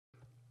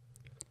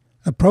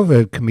A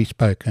proverb can be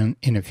spoken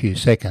in a few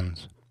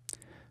seconds,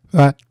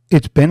 but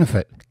its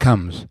benefit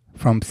comes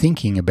from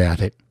thinking about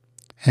it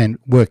and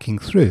working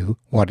through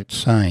what it's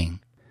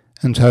saying.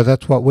 And so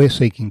that's what we're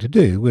seeking to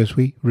do as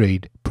we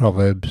read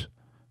Proverbs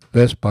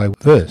verse by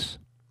verse.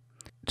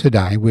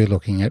 Today we're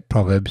looking at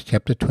Proverbs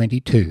chapter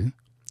 22,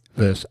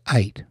 verse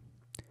 8.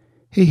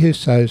 He who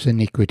sows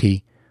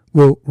iniquity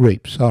will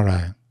reap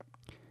sorrow,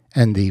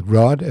 and the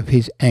rod of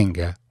his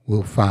anger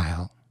will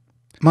fail.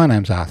 My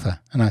name's Arthur,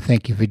 and I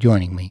thank you for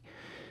joining me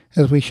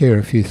as we share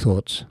a few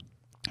thoughts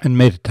and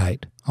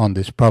meditate on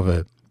this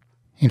proverb.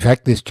 In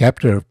fact, this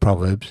chapter of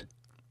Proverbs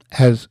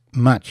has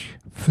much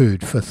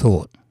food for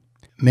thought,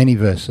 many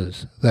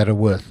verses that are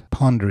worth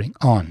pondering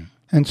on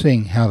and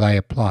seeing how they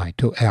apply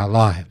to our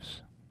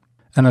lives.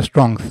 And a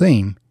strong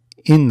theme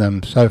in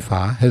them so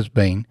far has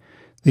been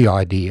the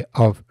idea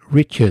of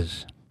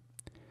riches,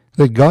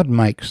 that God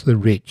makes the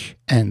rich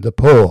and the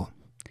poor.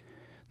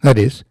 That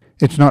is,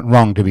 it's not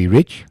wrong to be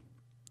rich,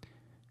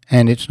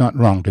 and it's not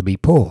wrong to be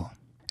poor.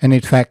 And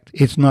in fact,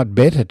 it's not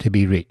better to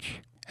be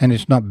rich, and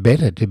it's not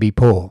better to be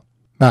poor.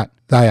 But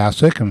they are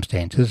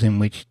circumstances in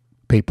which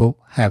people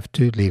have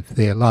to live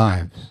their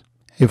lives.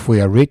 If we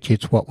are rich,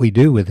 it's what we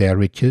do with our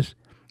riches.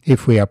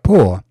 If we are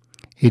poor,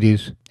 it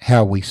is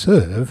how we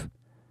serve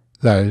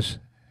those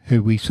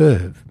who we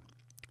serve.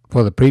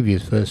 For the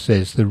previous verse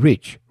says, the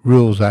rich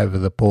rules over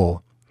the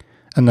poor,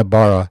 and the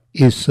borrower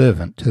is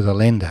servant to the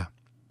lender.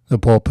 The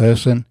poor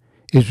person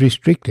is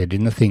restricted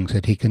in the things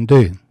that he can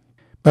do.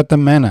 But the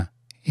manner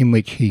in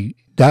which he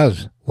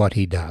does what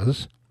he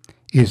does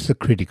is the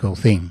critical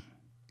thing,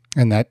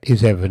 and that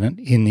is evident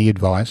in the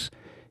advice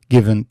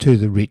given to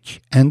the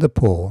rich and the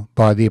poor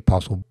by the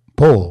Apostle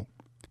Paul.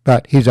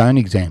 But his own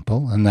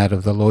example, and that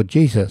of the Lord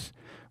Jesus,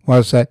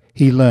 was that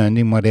he learned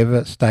in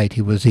whatever state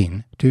he was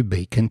in to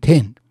be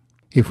content.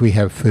 If we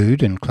have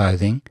food and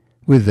clothing,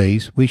 with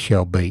these we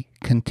shall be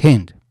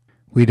content.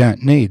 We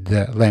don't need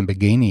the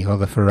Lamborghini or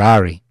the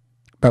Ferrari,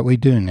 but we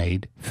do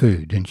need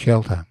food and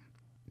shelter.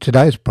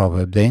 Today's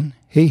proverb then,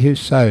 he who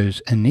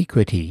sows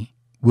iniquity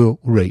will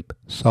reap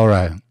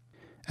sorrow,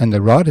 and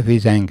the rod of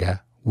his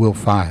anger will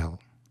fail.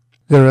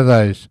 There are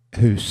those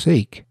who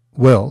seek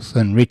wealth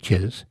and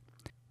riches,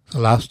 the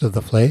lust of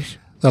the flesh,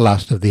 the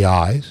lust of the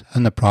eyes,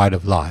 and the pride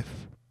of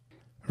life,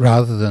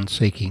 rather than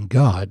seeking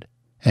God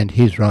and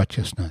his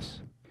righteousness.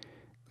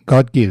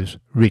 God gives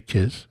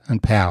riches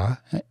and power,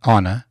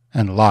 honour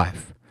and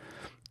life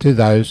to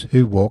those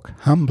who walk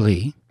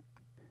humbly,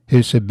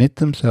 who submit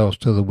themselves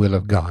to the will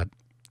of God,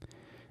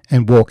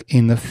 and walk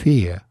in the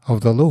fear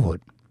of the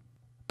Lord.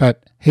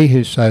 But he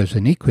who sows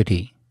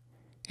iniquity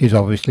is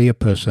obviously a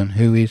person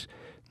who is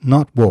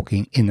not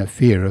walking in the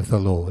fear of the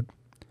Lord,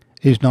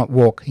 is not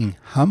walking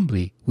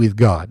humbly with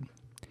God,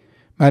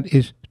 but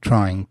is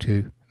trying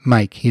to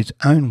make his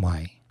own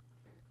way,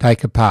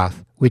 take a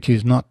path which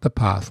is not the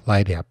path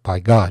laid out by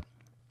God.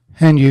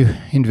 And you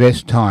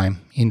invest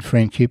time in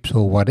friendships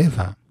or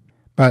whatever,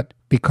 but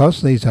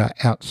because these are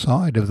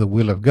outside of the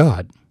will of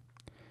God,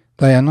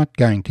 they are not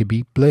going to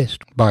be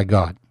blessed by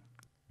God.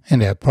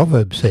 And our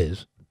proverb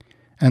says,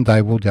 and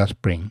they will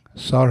just bring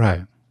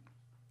sorrow.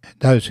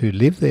 Those who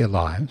live their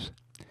lives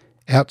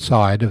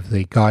outside of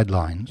the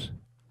guidelines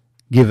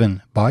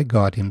given by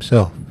God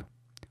himself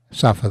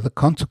suffer the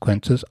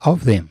consequences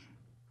of them,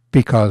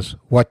 because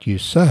what you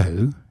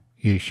sow,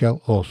 you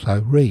shall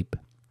also reap.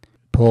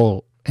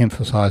 Paul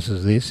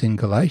emphasizes this in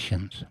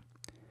Galatians.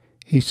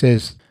 He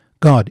says,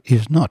 God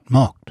is not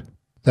mocked.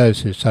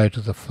 Those who sow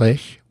to the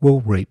flesh will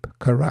reap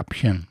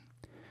corruption.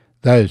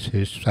 Those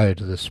who sow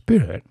to the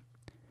Spirit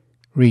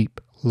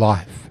reap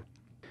life.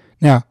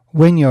 Now,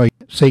 when you're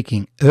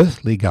seeking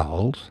earthly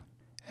goals,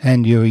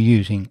 and you're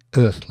using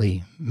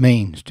earthly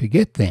means to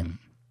get them,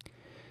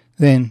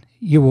 then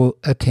you will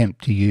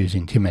attempt to use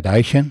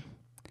intimidation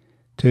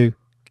to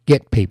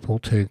get people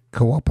to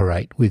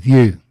cooperate with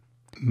you,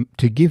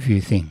 to give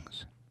you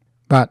things.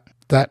 But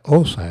that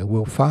also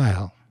will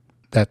fail.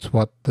 That's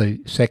what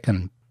the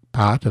second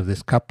part of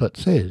this couplet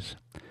says.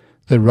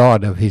 The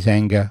rod of his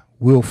anger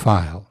will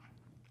fail.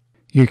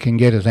 You can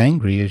get as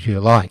angry as you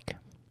like,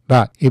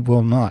 but it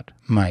will not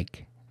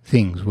make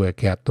things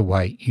work out the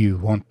way you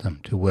want them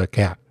to work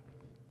out.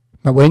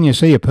 But when you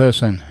see a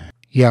person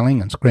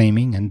yelling and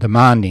screaming and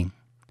demanding,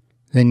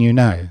 then you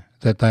know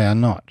that they are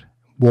not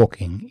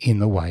walking in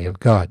the way of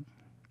God.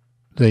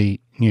 The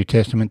New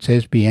Testament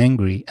says, be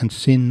angry and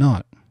sin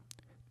not.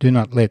 Do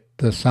not let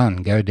the sun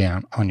go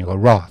down on your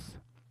wrath.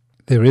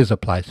 There is a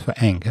place for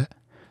anger.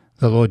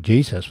 The Lord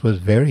Jesus was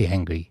very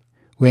angry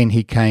when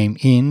he came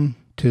in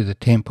to the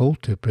temple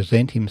to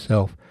present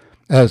himself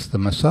as the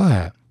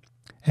Messiah,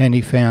 and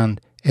he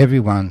found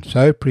everyone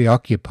so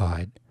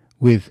preoccupied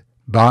with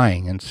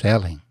buying and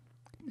selling.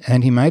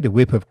 And he made a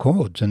whip of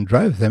cords and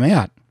drove them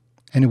out,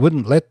 and he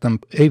wouldn't let them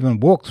even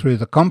walk through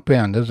the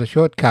compound as a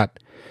shortcut.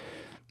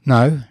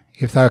 No,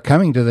 if they were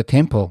coming to the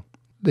temple,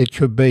 it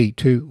should be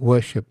to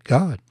worship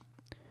God.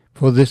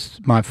 For this,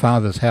 my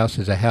Father's house,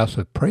 is a house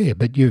of prayer,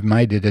 but you've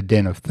made it a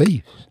den of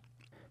thieves.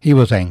 He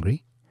was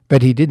angry,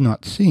 but he did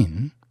not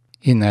sin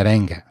in that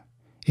anger.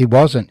 It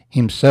wasn't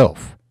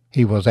himself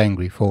he was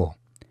angry for.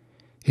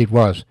 It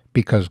was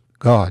because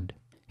God,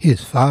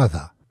 his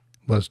Father,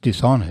 was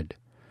dishonoured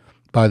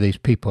by these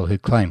people who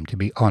claimed to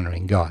be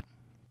honouring God.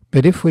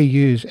 But if we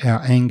use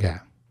our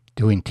anger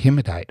to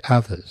intimidate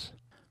others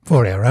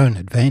for our own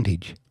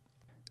advantage,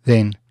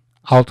 then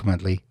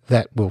ultimately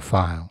that will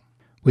fail.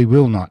 We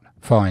will not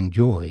find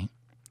joy.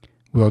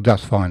 We'll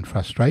just find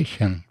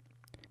frustration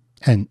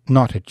and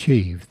not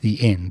achieve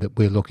the end that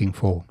we're looking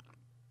for.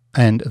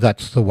 And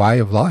that's the way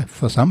of life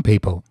for some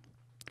people,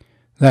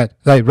 that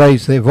they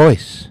raise their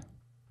voice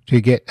to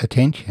get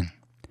attention.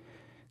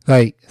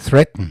 They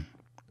threaten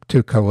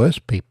to coerce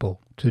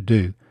people to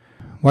do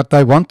what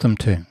they want them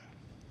to.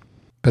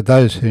 But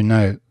those who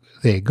know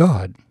their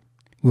God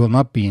will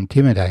not be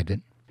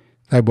intimidated.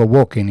 They will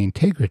walk in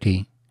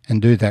integrity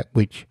and do that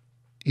which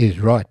is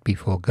right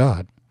before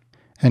God,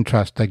 and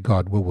trust that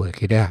God will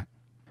work it out.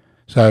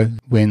 So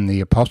when the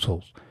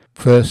apostles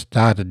first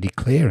started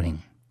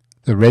declaring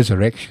the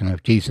resurrection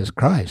of Jesus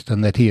Christ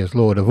and that he is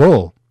Lord of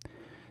all,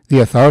 the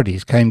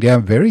authorities came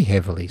down very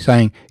heavily,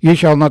 saying, "You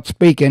shall not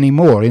speak any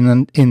more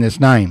in this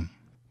name."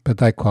 But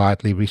they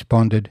quietly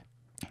responded,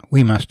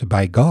 "We must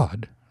obey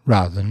God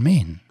rather than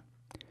men.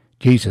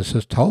 Jesus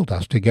has told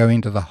us to go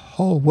into the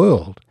whole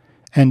world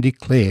and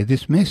declare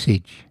this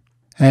message.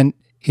 And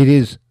it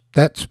is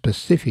that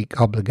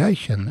specific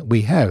obligation that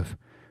we have,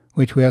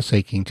 which we are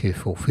seeking to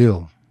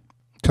fulfill.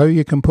 So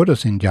you can put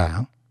us in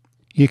jail,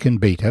 you can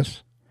beat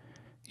us,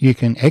 you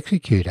can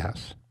execute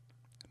us,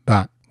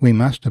 but we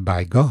must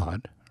obey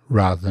God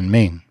rather than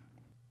men."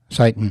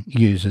 Satan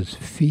uses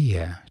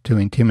fear to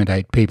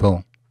intimidate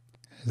people,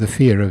 the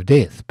fear of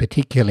death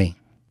particularly,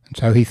 and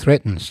so he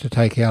threatens to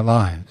take our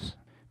lives.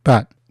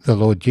 But the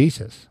Lord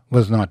Jesus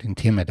was not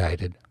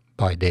intimidated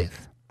by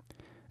death.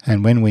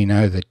 And when we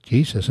know that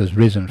Jesus has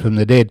risen from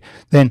the dead,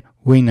 then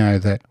we know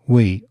that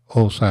we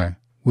also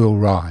will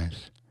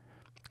rise.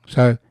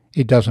 So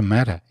it doesn't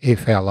matter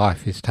if our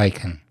life is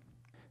taken.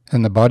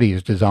 And the body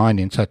is designed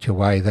in such a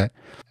way that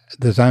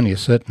there's only a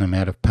certain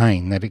amount of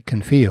pain that it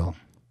can feel,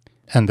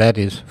 and that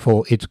is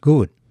for its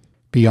good.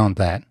 Beyond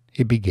that,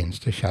 it begins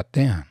to shut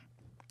down.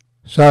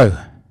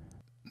 So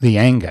the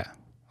anger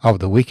of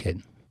the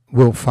wicked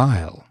will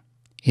fail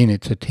in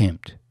its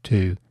attempt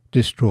to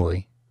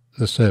destroy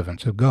the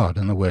servants of God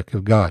and the work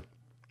of God.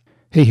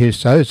 He who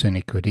sows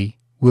iniquity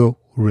will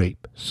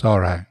reap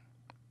sorrow.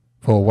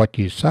 For what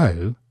you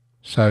sow,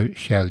 so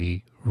shall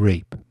you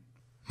reap.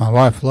 My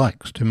wife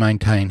likes to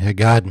maintain her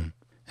garden,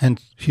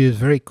 and she is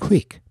very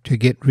quick to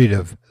get rid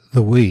of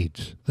the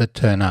weeds that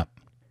turn up.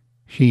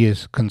 She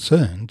is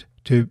concerned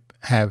to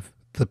have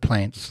the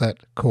plants that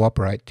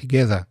cooperate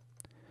together,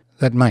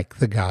 that make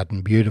the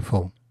garden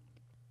beautiful.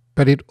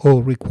 But it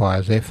all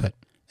requires effort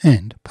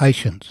and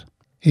patience.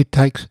 It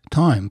takes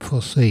time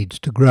for seeds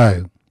to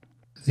grow.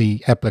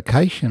 The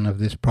application of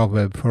this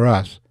proverb for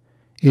us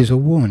is a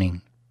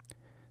warning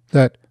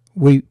that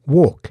we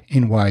walk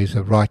in ways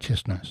of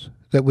righteousness,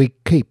 that we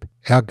keep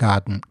our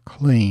garden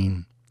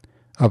clean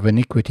of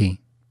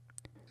iniquity,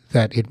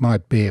 that it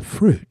might bear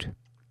fruit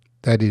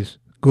that is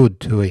good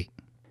to eat.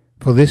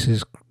 For this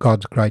is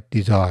God's great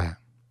desire.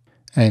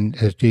 And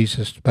as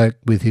Jesus spoke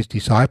with his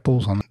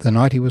disciples on the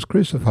night he was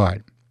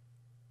crucified,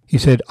 he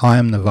said, "I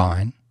am the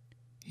vine,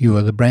 you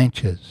are the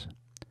branches.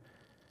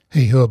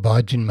 He who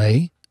abides in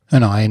me,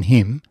 and I in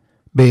him,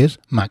 bears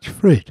much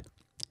fruit.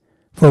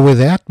 For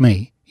without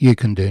me you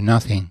can do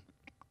nothing.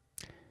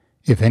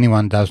 If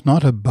anyone does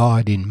not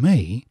abide in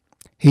me,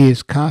 he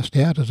is cast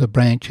out as a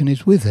branch and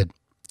is withered,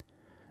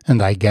 and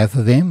they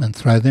gather them and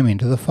throw them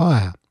into the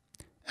fire,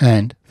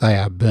 and they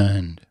are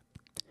burned.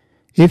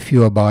 If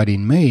you abide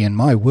in me, and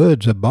my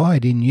words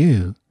abide in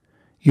you,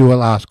 you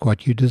will ask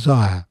what you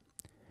desire,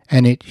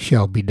 and it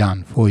shall be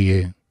done for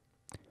you.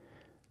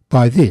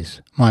 By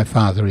this my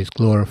Father is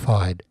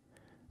glorified,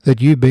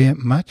 that you bear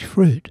much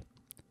fruit,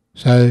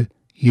 so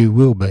you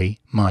will be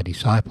my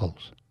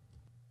disciples."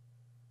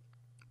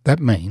 That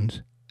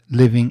means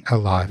living a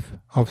life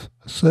of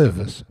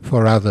service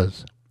for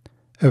others,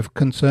 of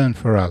concern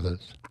for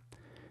others,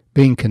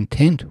 being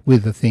content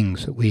with the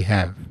things that we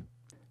have,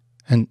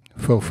 and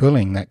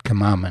fulfilling that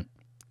commandment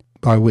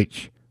by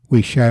which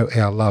we show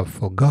our love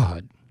for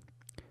God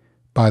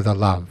by the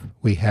love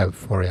we have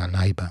for our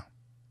neighbour.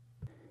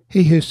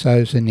 He who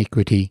sows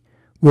iniquity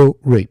will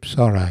reap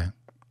sorrow,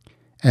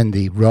 and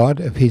the rod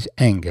of his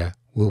anger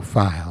will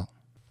fail.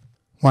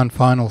 One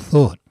final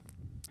thought.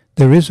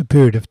 There is a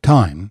period of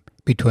time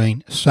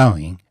between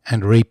sowing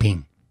and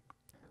reaping.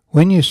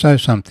 When you sow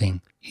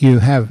something, you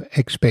have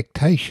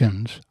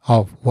expectations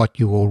of what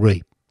you will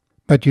reap,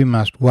 but you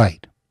must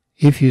wait.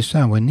 If you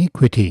sow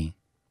iniquity,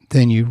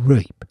 then you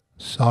reap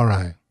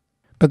sorrow.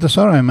 But the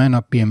sorrow may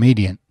not be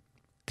immediate.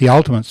 The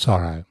ultimate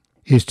sorrow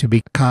is to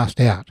be cast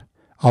out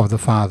of the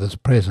Father's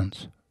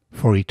presence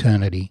for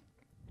eternity,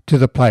 to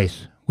the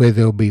place where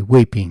there will be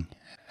weeping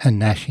and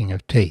gnashing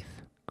of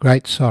teeth,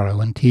 great sorrow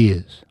and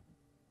tears,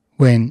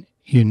 when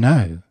you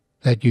know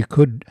that you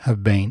could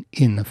have been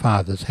in the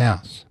Father's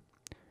house,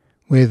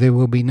 where there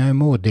will be no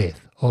more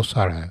death or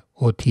sorrow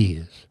or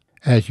tears.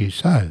 As you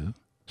sow,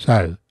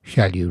 so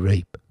shall you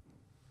reap.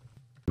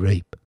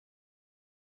 reap.